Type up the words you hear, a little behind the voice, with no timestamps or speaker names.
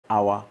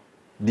our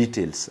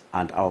details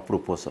and our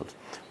proposals,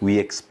 we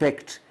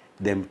expect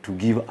them to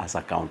give us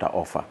a counter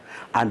offer.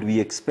 And we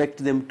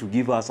expect them to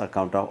give us a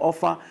counter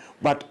offer,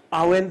 but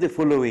when the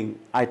following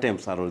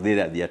items are already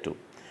there too,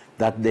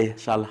 that they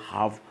shall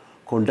have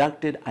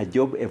conducted a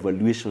job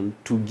evaluation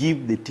to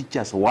give the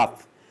teachers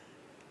worth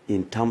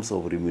in terms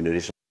of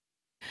remuneration.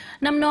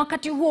 Na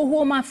wakati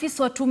huo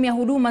maafisa wa tume ya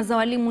huduma za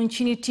walimu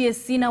nchini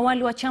TSC na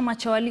wale wa chama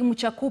cha walimu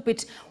cha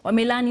KUPPET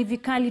wamelani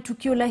vikali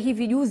tukio la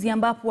hivi juzi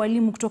ambapo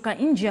walimu kutoka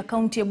nje ya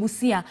kaunti ya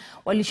Busia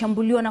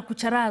walishambuliwa na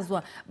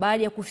kucharazwa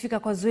baada ya kufika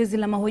kwa zoezi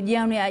la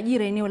mahojiano ya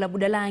ajira eneo la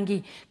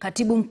Budalangi.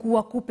 Katibu mkuu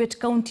wa KUPPET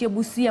kaunti ya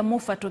Busia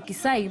Moffat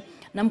Okisai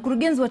na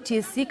mkurugenzi wa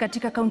TSC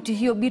katika kaunti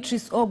hiyo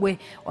Beatrice Ogwe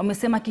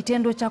wamesema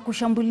kitendo cha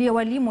kushambulia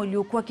walimu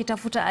waliokuwa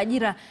kitafuta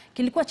ajira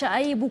kilikuwa cha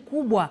aibu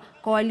kubwa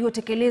kwa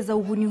waliotekeleza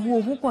uhuni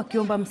huo, huku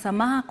akiomba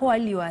msamaha kwa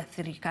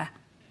walioathirika.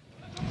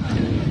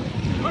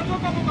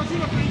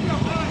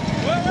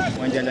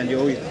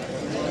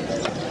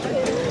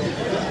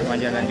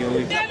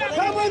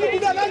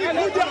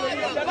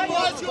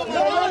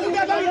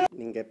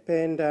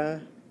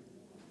 Ningependa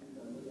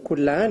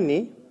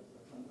kulaani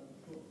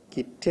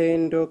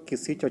kitendo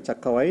kisicho cha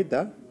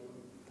kawaida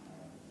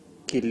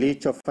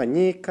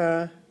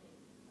kilichofanyika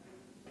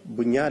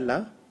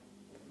Bunyala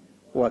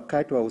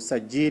wakati wa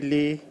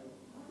usajili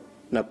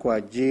na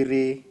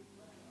kuajiri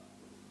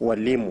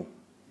walimu.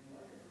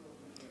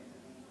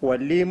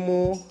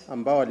 Walimu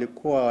ambao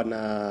walikuwa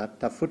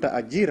wanatafuta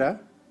ajira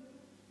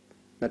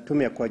na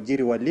tume ya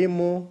kuajiri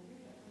walimu,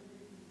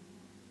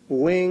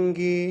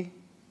 wengi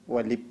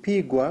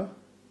walipigwa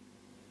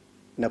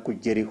na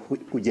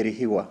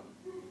kujeruhiwa.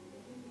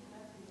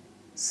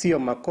 Sio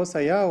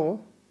makosa yao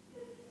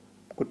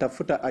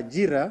kutafuta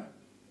ajira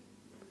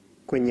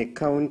kwenye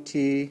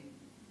kaunti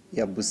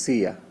ya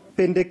Busia.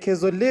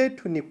 Pendekezo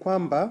letu ni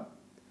kwamba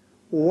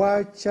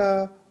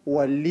wacha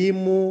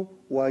walimu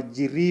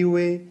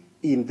waajiriwe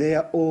in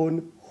their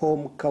own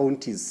home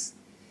counties.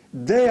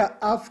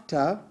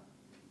 Thereafter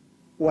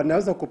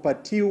wanaweza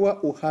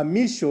kupatiwa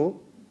uhamisho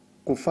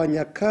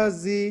kufanya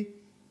kazi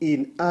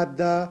in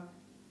other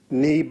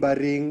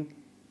neighboring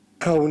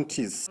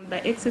counties.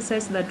 The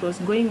exercise that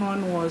was going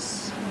on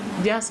was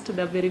just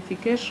the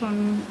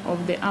verification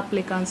of the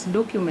applicants'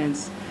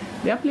 documents.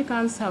 The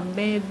applicants have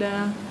made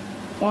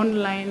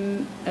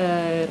online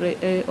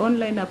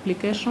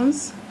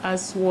applications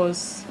as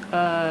was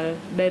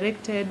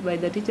directed by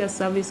the Teachers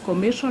Service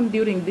Commission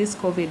during this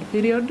COVID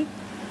period,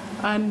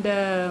 and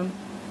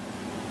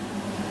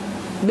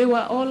they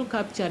were all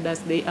captured as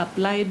they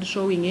applied,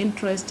 showing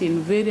interest in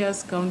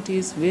various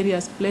counties,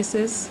 various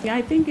places.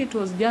 I think it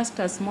was just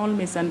a small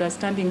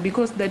misunderstanding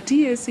because the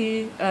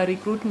TSC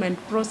recruitment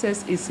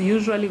process is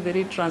usually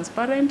very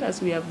transparent,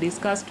 as we have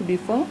discussed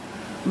before,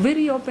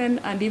 very open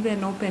and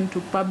even open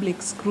to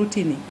public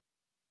scrutiny.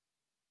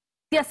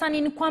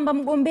 Siasani ni kwamba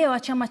mgombea wa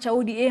chama cha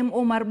ODM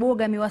Omar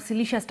Boga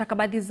amewasilisha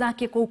stakabadhi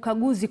zake kwa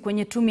ukaguzi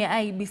kwenye tume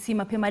ya IEBC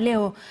mapema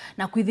leo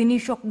na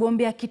kuidhinishwa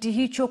kugombea kiti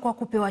hicho kwa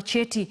kupewa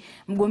cheti.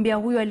 Mgombea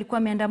huyo alikuwa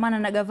ameandamana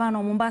na gavana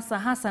wa Mombasa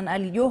Hassan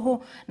Ali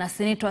Joho na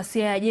seneta wa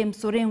Siaya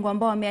James Orengo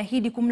ambao wameahidi